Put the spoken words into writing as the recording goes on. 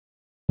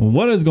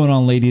What is going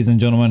on, ladies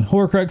and gentlemen?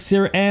 Hoarcrux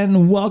here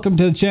and welcome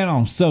to the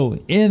channel. So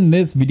in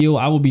this video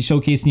I will be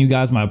showcasing you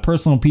guys my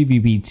personal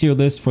PvP tier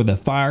list for the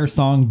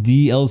Firesong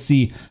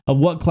DLC of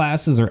what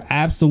classes are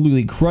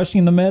absolutely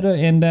crushing the meta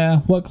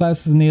and what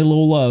classes need a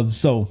little love.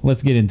 So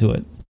let's get into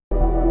it.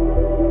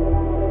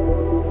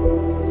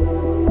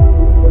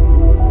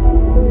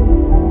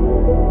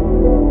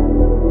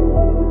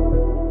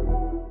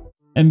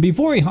 And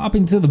before we hop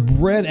into the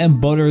bread and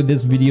butter of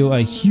this video,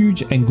 a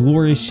huge and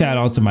glorious shout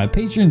out to my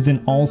patrons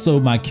and also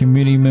my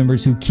community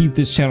members who keep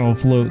this channel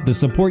afloat. The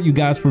support you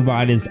guys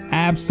provide is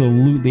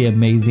absolutely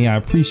amazing. I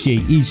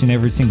appreciate each and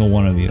every single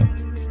one of you.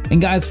 And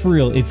guys, for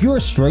real, if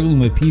you're struggling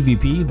with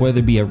PvP, whether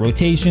it be a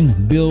rotation,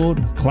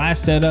 build, class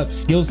setup,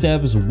 skill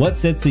steps, what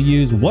sets to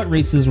use, what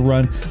races to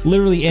run,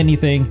 literally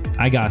anything,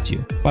 I got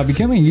you. By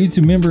becoming a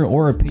YouTube member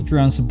or a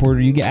Patreon supporter,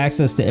 you get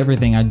access to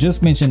everything I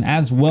just mentioned,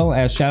 as well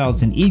as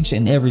shoutouts in each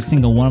and every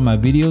single one of my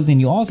videos,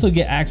 and you also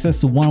get access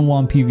to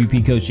one-on-one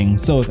PvP coaching.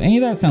 So if any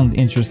of that sounds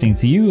interesting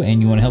to you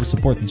and you want to help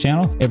support the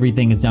channel,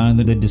 everything is down in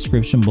the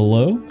description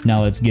below.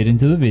 Now let's get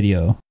into the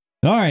video.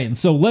 Alright,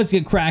 so let's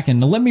get cracking.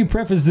 Now let me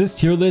preface this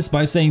tier list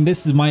by saying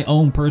this is my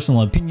own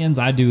personal opinions.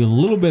 I do a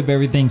little bit of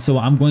everything, so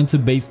I'm going to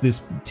base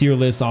this tier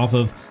list off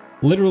of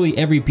literally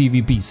every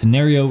PvP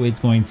scenario. It's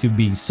going to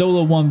be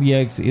solo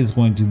 1vx, it's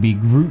going to be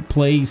group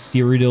play,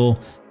 serial,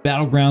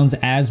 battlegrounds,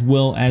 as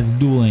well as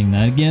dueling.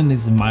 Now again, this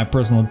is my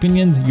personal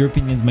opinions. Your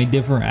opinions may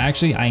differ.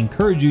 Actually, I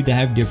encourage you to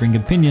have differing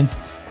opinions,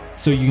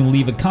 so you can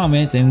leave a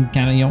comment and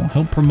kind of, you know,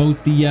 help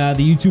promote the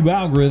YouTube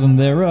algorithm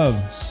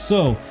thereof.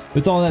 So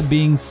with all that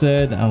being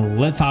said,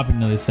 let's hop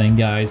into this thing,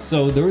 guys.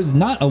 So there is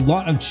not a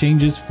lot of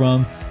changes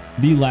from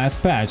the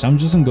last patch. I'm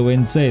just gonna go ahead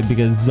and say it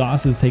because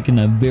ZOS has taken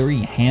a very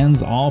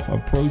hands-off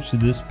approach to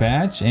this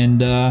patch,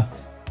 and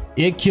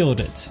it killed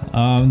it.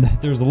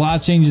 There's a lot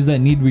of changes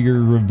that need to be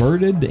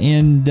reverted,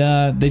 and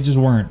they just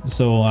weren't.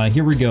 So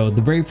here we go.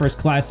 The very first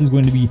class is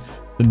going to be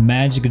the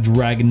Magic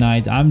Dragon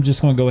Knight. I'm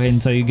just going to go ahead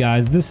and tell you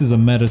guys, this is a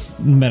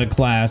meta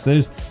class.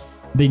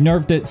 They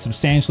nerfed it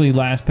substantially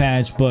last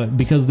patch, but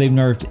because they've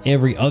nerfed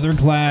every other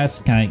class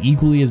kind of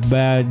equally as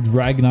bad,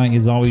 Dragon Knight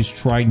is always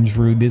tried and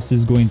true. This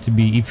is going to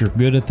be, if you're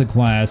good at the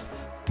class,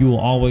 you will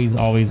always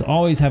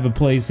have a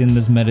place in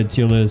this meta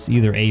tier list,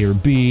 either A or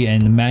B.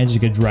 And the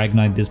Magic of Dragon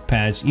Knight this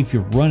patch, if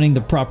you're running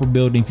the proper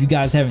build, if you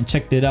guys haven't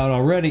checked it out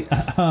already,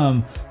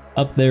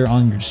 up there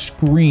on your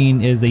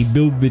screen is a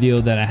build video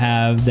that I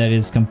have that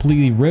is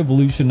completely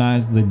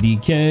revolutionized the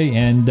DK,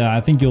 and I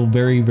think you'll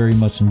very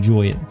much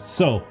enjoy it.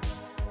 So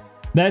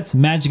that's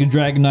Magic of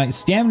Dragon Knight.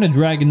 Stamina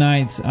Dragon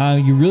Knights,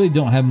 you really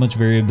don't have much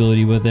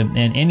variability with it,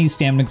 and any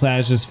stamina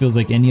class just feels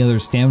like any other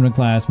stamina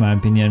class, in my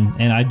opinion.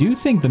 And I do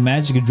think the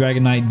Magic of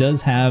Dragon Knight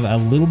does have a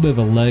little bit of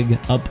a leg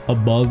up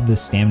above the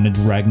Stamina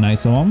Dragon Knight,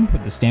 so I'm gonna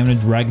put the Stamina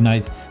Dragon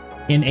Knights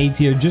in A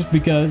tier just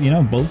because, you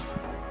know, both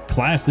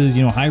classes,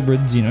 you know,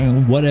 hybrids, you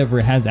know, whatever,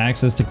 has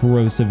access to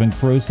corrosive, and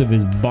corrosive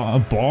is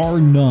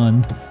bar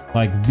none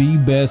like the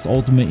best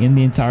ultimate in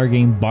the entire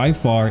game by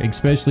far,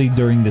 especially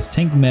during this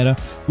tank meta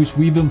which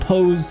we've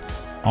imposed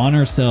on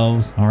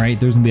ourselves. All right,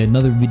 there's gonna be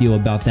another video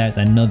about that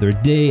another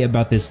day,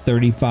 about this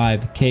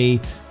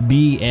 35k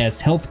BS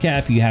health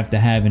cap you have to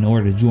have in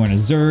order to join a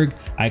Zerg.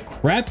 I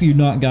crap you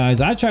not, guys,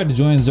 I tried to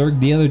join a Zerg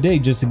the other day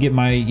just to get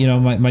my, you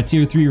know, my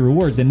tier 3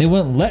 rewards, and they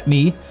wouldn't let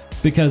me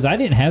because I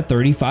didn't have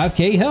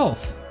 35k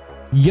health.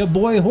 Your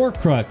boy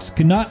Hoarcrux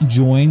could not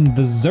join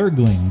the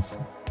Zerglings.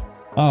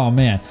 Oh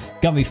man,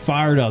 got me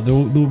fired up. There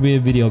will be a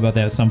video about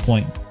that at some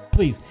point.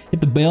 Please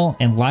hit the bell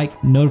and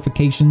like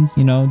notifications,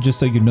 you know, just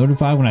so you're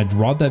notified when I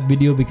drop that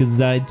video, because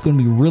it's going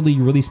to be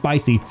really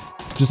spicy,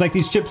 just like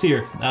these chips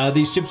here.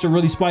 These chips are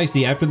really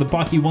spicy. After the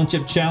Pocky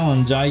 1-chip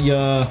challenge, I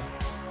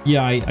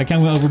kind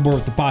of went overboard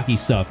with the Pocky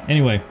stuff.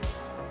 Anyway,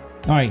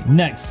 all right,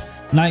 next,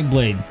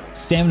 Nightblade.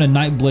 Stamina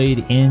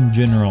Nightblade in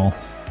general.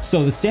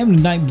 So the Stamina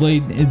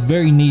Nightblade is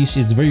very niche.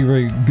 It's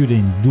very good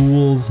in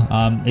duels.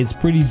 It's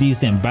pretty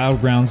decent in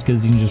battlegrounds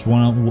because you can just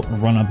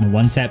run up and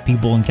one-tap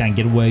people and kind of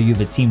get away. You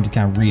have a team to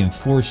kind of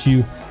reinforce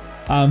you.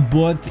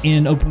 But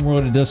in open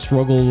world it does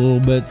struggle a little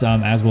bit,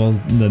 as well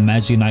as the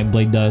Magic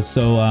Nightblade does.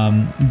 So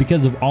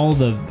because of all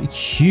the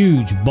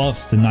huge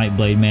buffs to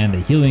Nightblade, man,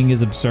 the healing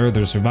is absurd,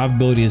 their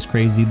survivability is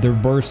crazy, their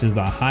burst is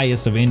the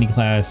highest of any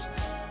class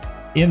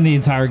in the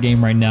entire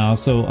game right now.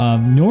 So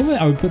normally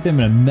I would put them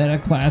in a meta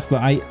class,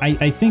 but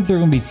I think they're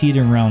going to be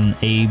teetering around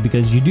A,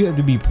 because you do have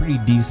to be pretty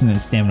decent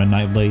at Stamina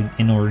Nightblade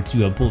in order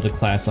to pull the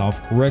class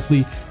off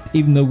correctly.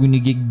 Even though when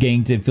you get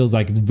ganked it feels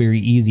like it's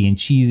very easy and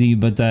cheesy,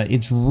 but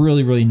it's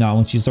really not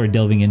once you start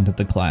delving into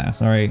the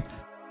class. All right,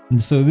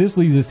 and so this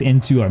leads us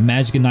into our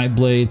Magic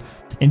Nightblade.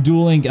 In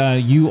dueling,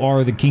 you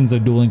are the kings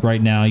of dueling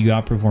right now. You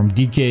outperform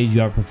DKs,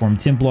 you outperform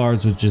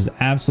Templars, which is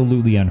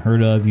absolutely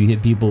unheard of. You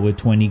hit people with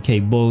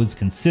 20k bows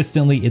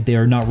consistently if they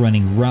are not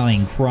running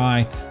Rallying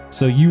Cry.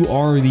 So you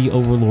are the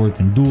overlords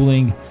in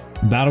dueling.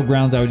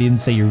 Battlegrounds, I would even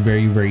say you're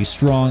very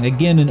strong.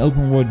 Again, in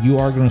open world you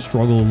are going to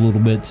struggle a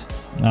little bit,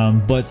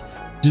 but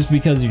just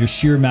because of your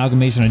sheer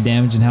amalgamation of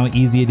damage and how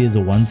easy it is to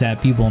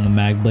one-tap people on the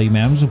mag blade.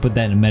 Man, I'm just gonna put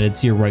that in meta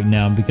tier right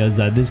now because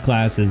this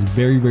class is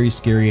very, very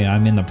scary, and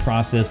I'm in the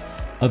process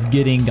of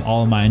getting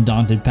all of my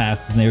Undaunted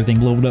passes and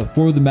everything loaded up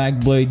for the mag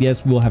blade.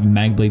 Yes, we'll have a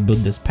mag blade build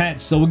this patch.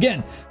 So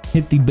again,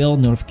 hit the bell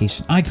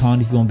notification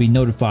icon if you want to be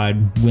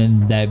notified when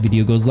that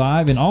video goes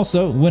live, and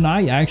also when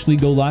I actually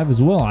go live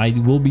as well. I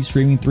will be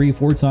streaming 3 or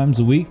 4 times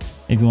a week.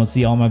 If you want to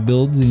see all my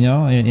builds, you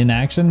know, in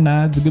action,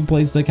 it's a good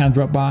place to kind of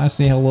drop by,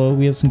 say hello.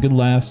 We have some good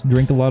laughs,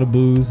 drink a lot of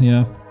booze, you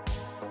know.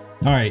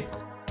 All right,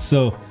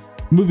 so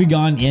moving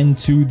on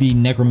into the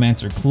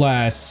Necromancer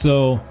class.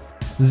 So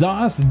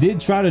Zos did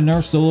try to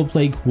nerf solo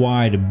play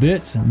quite a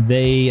bit.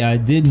 They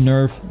did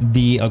nerf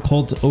the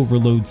Occult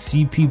Overload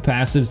CP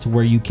passives to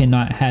where you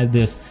cannot have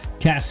this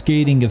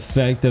cascading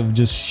effect of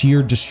just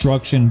sheer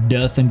destruction,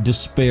 death, and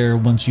despair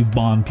once you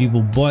bomb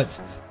people.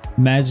 But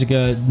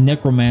Magicka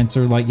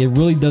Necromancer, like, it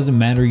really doesn't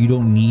matter. You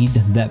don't need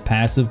that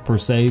passive per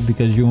se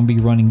because you're going to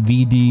be running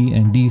VD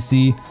and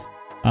DC.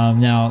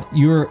 Now,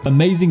 you're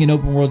amazing in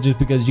open world just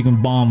because you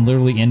can bomb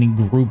literally any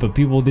group of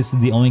people. This is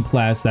the only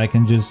class that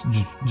can just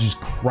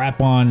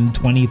crap on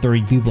 20,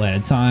 30 people at a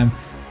time.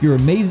 You're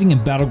amazing in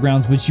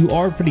battlegrounds, but you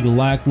are pretty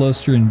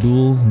lackluster in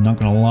duels, I'm not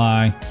gonna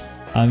lie.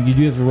 You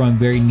do have to run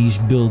very niche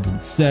builds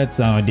and sets.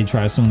 I did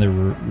try some of the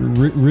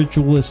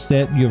ritualist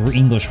set. You have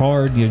English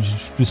hard. You're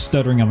just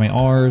stuttering on my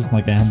R's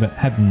like I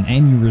have an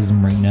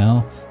aneurysm right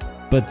now.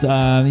 But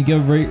you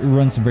gotta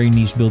run some very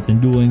niche builds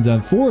and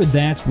duelings. For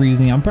that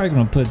reasoning, I'm probably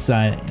gonna put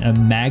a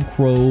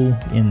Magcro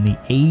in the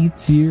A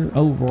tier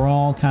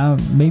overall, kind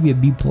of maybe a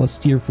B+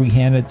 tier if we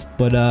had it.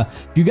 But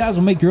if you guys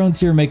will make your own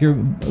tier maker,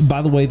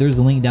 by the way, there's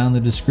a link down in the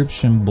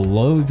description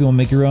below. If you want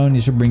to make your own,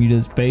 it should bring you to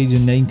this page,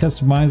 and then you can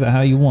customize it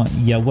how you want.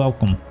 Yeah,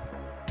 welcome.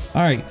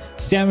 All right,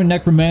 Stamina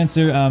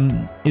Necromancer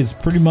is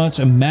pretty much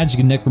a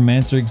Magicka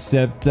Necromancer,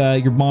 except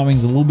your bombing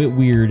is a little bit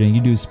weird, and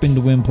you do spin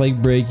to win,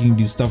 plague break, you can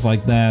do stuff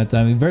like that.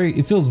 I mean,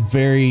 it feels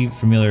very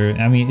familiar.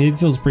 I mean, it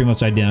feels pretty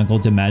much identical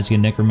to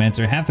Magicka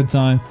Necromancer. Half the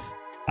time,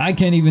 I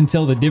can't even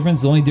tell the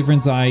difference. The only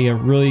difference I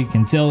really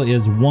can tell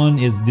is one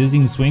is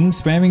Dizzying Swing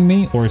spamming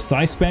me or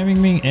Slice spamming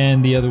me,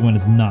 and the other one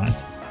is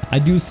not. I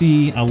do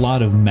see a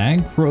lot of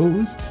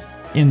Magcros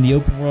in the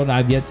open world.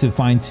 I've yet to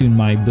fine-tune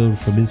my build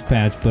for this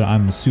patch, but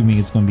I'm assuming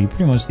it's going to be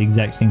pretty much the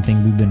exact same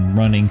thing we've been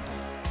running.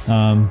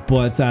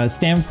 But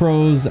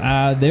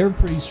Stamcrows, they're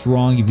pretty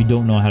strong if you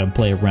don't know how to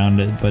play around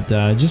it. But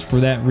just for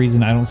that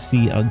reason, I don't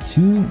see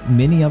too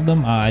many of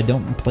them. I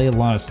don't play a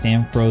lot of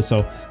Stamcrows,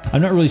 so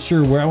I'm not really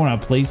sure where I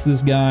want to place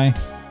this guy.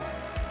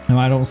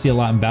 I don't see a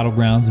lot in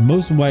battlegrounds.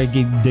 Most of what I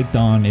get dicked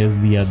on is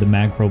the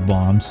Magcro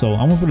bomb. So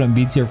I'm gonna put it on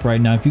B tier for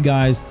right now. If you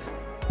guys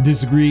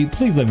disagree,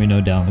 please let me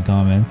know down in the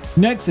comments.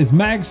 Next is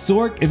Mag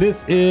Sorc.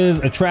 This is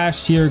a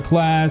trash tier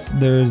class.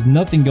 There's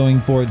nothing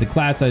going for it. The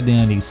class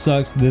identity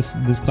sucks.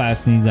 This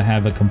class needs to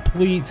have a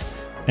complete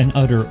and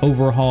utter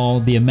overhaul.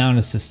 The amount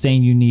of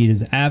sustain you need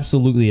is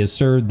absolutely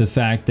absurd. The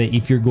fact that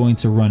if you're going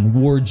to run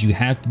wards, you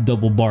have to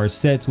double bar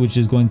sets, which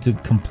is going to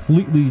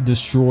completely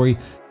destroy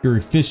your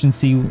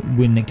efficiency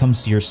when it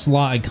comes to your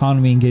slot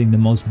economy and getting the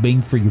most bang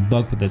for your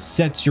buck with the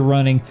sets you're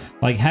running.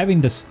 Like,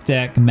 having to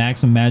stack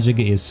maximum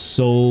Magicka is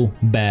so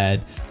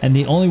bad, and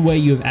the only way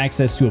you have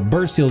access to a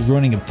burst heal is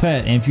running a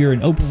pet. And if you're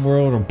in open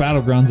world or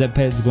battlegrounds, that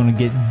pet is going to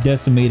get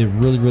decimated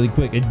really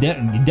quick. It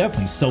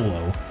definitely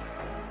solo.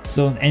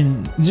 So,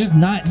 and just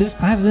not, this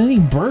class doesn't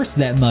even burst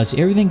that much.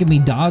 Everything can be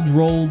dodge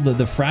rolled.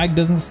 The frag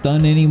doesn't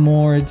stun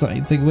anymore. It's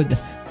like what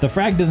the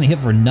frag doesn't hit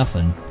for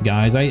nothing,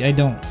 guys. I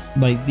don't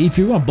like, if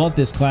you're gonna buff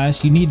this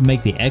class, you need to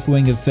make the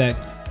echoing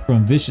effect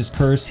from Vicious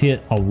Curse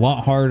hit a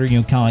lot harder, you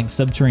know, kind of like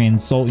Subterranean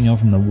Assault, you know,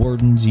 from the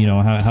Wardens, you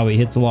know, how it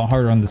hits a lot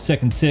harder on the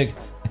second tick.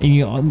 And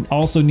you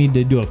also need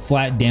to do a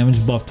flat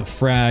damage buff to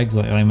frags,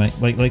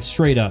 like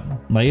straight up.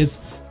 Like,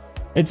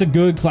 it's a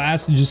good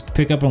class to just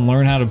pick up and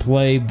learn how to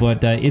play,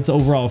 but its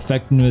overall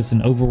effectiveness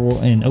and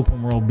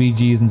open world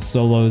BGs and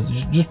solos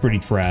is just pretty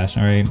trash.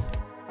 All right,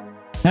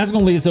 that's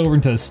gonna lead us over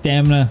into the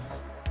Stamina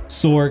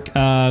Sorc.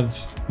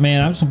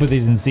 Man, I'm just gonna put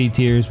these in C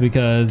tiers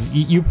because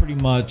you pretty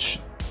much,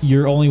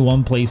 your only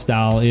one play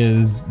style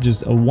is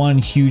just a one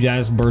huge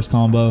ass burst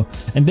combo,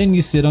 and then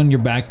you sit on your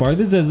back bar.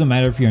 This doesn't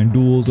matter if you're in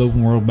duels,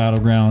 open world,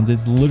 battlegrounds.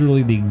 It's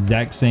literally the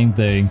exact same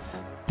thing.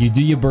 You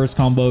do your burst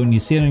combo and you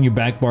sit on your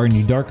back bar and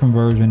you dark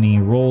conversion and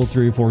you roll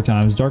 3 or 4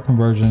 times, dark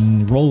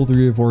conversion, roll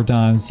 3 or 4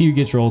 times, you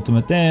get your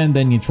ultimate,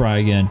 then you try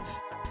again.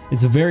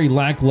 It's a very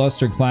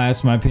lackluster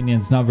class, in my opinion.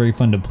 It's not very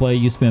fun to play.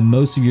 You spend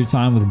most of your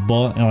time with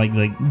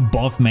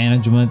buff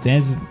management,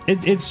 and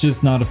it's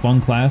just not a fun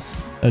class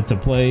to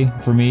play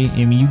for me.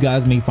 I mean, you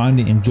guys may find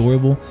it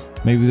enjoyable.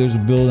 Maybe there's a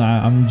build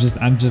I'm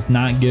just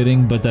not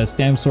getting, but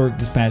Stam Sorc,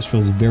 this patch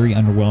feels very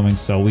underwhelming,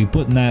 so we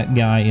putting that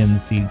guy in the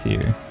C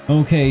tier.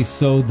 Okay,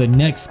 so the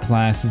next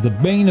class is the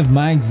bane of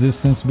my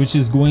existence, which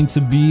is going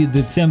to be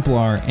the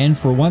Templar. And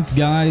for once,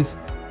 guys,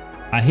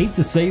 I hate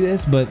to say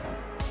this, but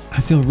I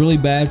feel really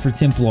bad for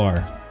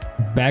Templar.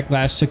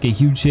 Backlash took a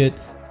huge hit.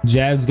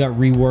 Jabs got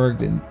reworked.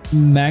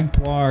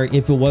 Magplar,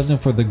 if it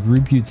wasn't for the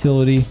group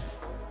utility,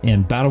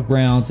 in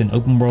Battlegrounds and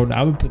Open World,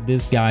 I would put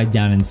this guy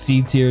down in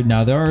C tier.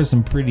 Now there are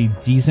some pretty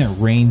decent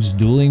ranged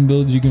dueling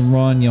builds you can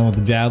run, you know, with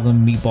the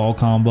Javelin Meatball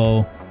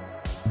combo.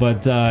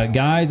 But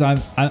guys,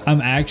 I'm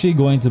actually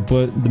going to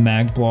put the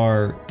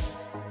Magplar.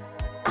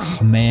 Oh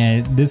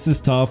man, this is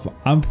tough.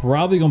 I'm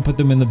probably gonna put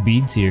them in the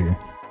B tier.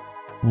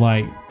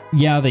 Like,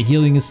 yeah, the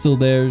healing is still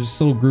there,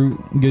 still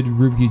good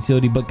group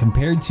utility, but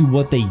compared to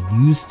what they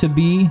used to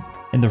be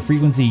and the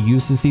frequency you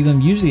used to see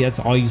them, usually that's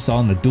all you saw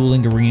in the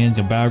dueling arenas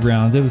and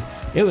battlegrounds.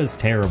 It was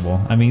terrible.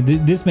 I mean,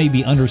 this may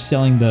be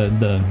underselling the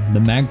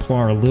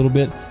Magplar a little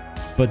bit,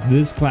 but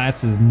this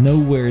class is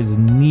nowhere as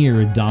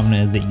near as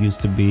dominant as it used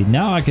to be.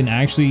 Now I can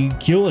actually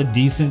kill a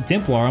decent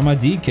Templar on my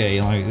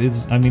DK.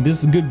 Like, I mean,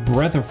 this is a good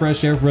breath of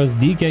fresh air for us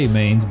DK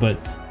mains,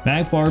 but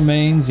Magplar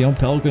mains, you know,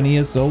 Pelican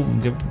ESO,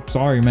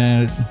 sorry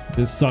man,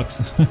 this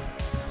sucks.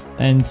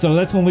 And so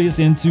that's gonna lead us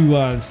into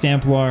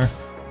Stamplar.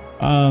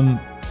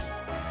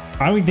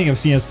 I don't even think I've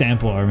seen a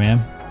Stamplar,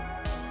 man.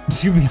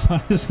 To be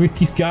honest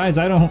with you guys,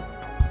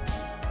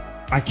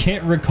 I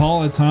can't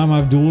recall a time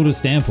I've dueled a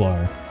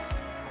Stamplar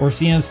or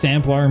seen a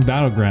Stamplar in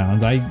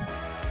Battlegrounds.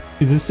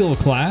 Is this still a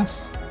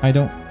class? I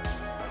don't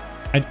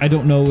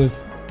know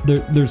if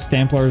there's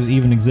Stamplars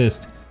even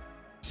exist.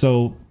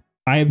 So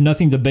I have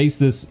nothing to base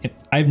this.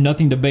 I have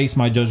nothing to base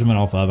my judgment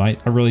off of. I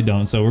really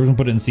don't. So we're gonna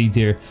put it in C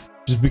tier,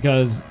 just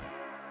because.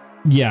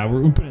 Yeah,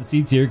 we're gonna put it in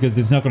C tier because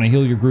it's not gonna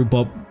heal your group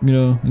up, you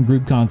know, in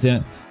group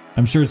content.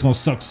 I'm sure it's gonna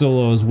suck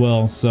solo as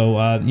well. So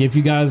if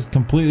you guys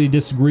completely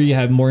disagree,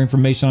 have more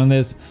information on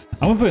this,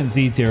 I'm gonna put it in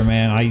C tier,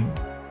 man.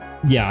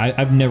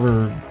 I've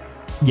never.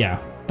 Yeah.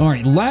 All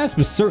right. Last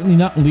but certainly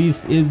not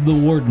least is the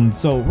Warden.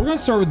 So we're gonna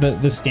start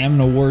with the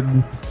Stamina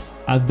Warden.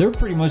 They're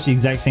pretty much the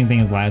exact same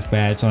thing as last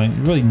patch. Like,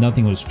 really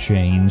nothing was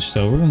changed.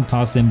 So we're gonna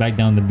toss them back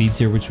down the B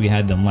tier, which we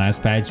had them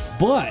last patch.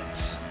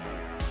 But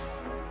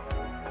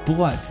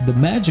the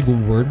Magical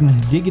Warden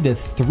did get a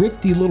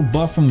thrifty little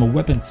buff from the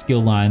weapon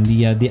skill line.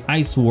 The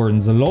Ice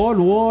Wardens, the Lord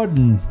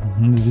Warden,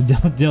 as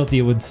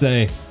Deltia would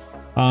say.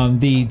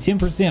 The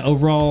 10%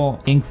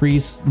 overall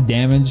increase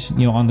damage,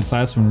 you know, on the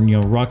class when, you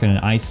know, rocking an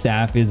ice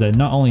staff is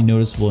not only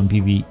noticeable in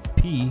PvP,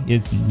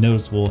 it's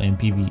noticeable in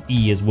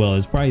PvE as well.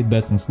 It's probably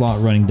best in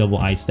slot running double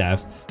ice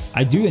staffs.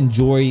 I do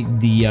enjoy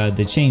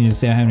the change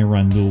instead of having to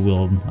run dual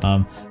wield.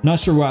 Not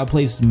sure where I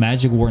placed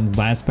Magic Wardens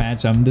last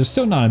patch. They're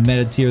still not a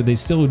meta tier. They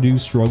still do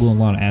struggle in a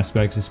lot of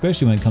aspects,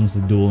 especially when it comes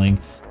to dueling.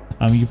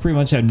 You pretty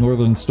much have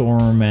Northern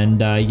Storm,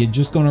 and you're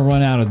just going to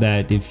run out of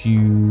that if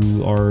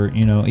you are,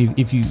 you know,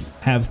 if you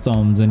have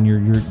thumbs and you're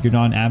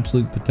not an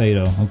absolute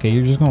potato. Okay,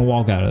 you're just going to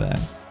walk out of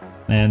that,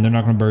 and they're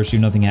not going to burst you.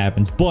 Nothing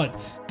happens.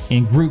 But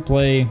in group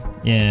play,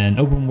 in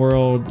open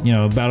world, you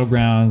know,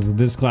 battlegrounds,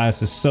 this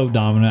class is so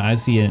dominant. I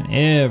see it in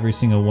every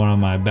single one of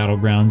my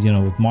battlegrounds. You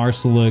know, with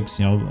Marsalix,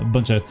 you know, a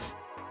bunch of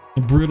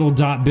brutal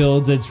dot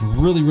builds. It's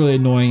really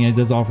annoying. It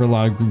does offer a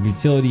lot of group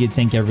utility. It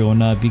tank everyone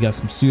up. You got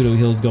some pseudo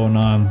heals going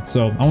on.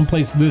 So I'm gonna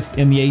place this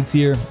in the A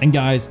tier. And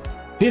guys,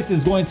 this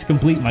is going to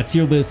complete my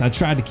tier list. I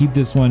tried to keep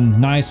this one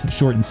nice,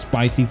 short, and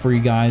spicy for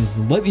you guys.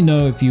 Let me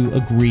know if you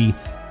agree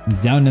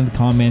down in the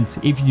comments.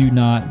 If you do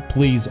not,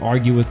 please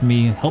argue with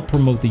me. Help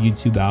promote the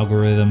YouTube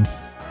algorithm.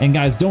 And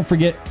guys, don't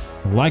forget,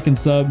 like and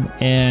sub,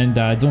 and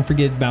don't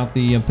forget about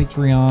the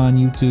Patreon,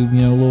 YouTube, you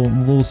know,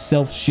 little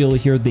self shill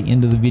here at the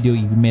end of the video.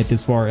 You made it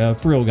this far.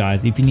 For real,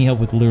 guys, if you need help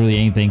with literally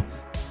anything,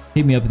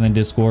 hit me up in the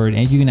Discord,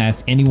 and you can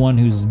ask anyone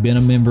who's been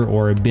a member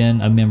or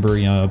been a member,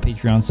 you know, a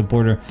Patreon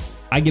supporter.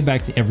 I get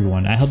back to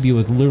everyone. I help you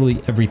with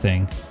literally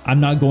everything. I'm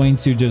not going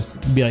to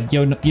just be like,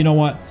 yo, you know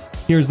what?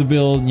 Here's the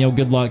build, you know,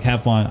 good luck,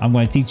 have fun. I'm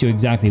going to teach you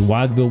exactly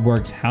why the build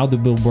works, how the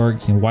build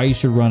works, and why you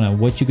should run it,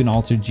 what you can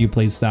alter to your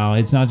play style.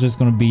 It's not just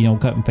going to be, you know,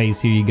 cut and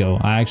paste, here you go.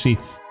 I actually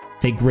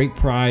take great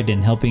pride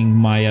in helping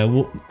my,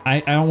 I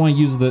don't want to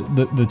use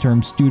the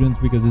term students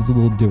because it's a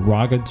little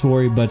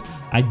derogatory, but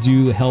I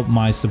do help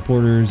my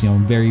supporters, you know,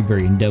 very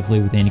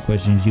in-depthly with any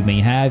questions you may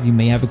have. You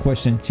may have a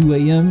question at 2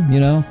 a.m., you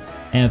know,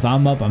 and if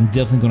I'm up, I'm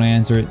definitely going to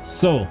answer it.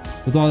 So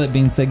with all that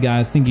being said,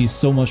 guys, thank you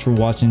so much for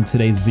watching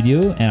today's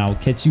video, and I'll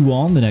catch you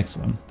all in the next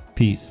one.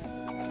 Peace.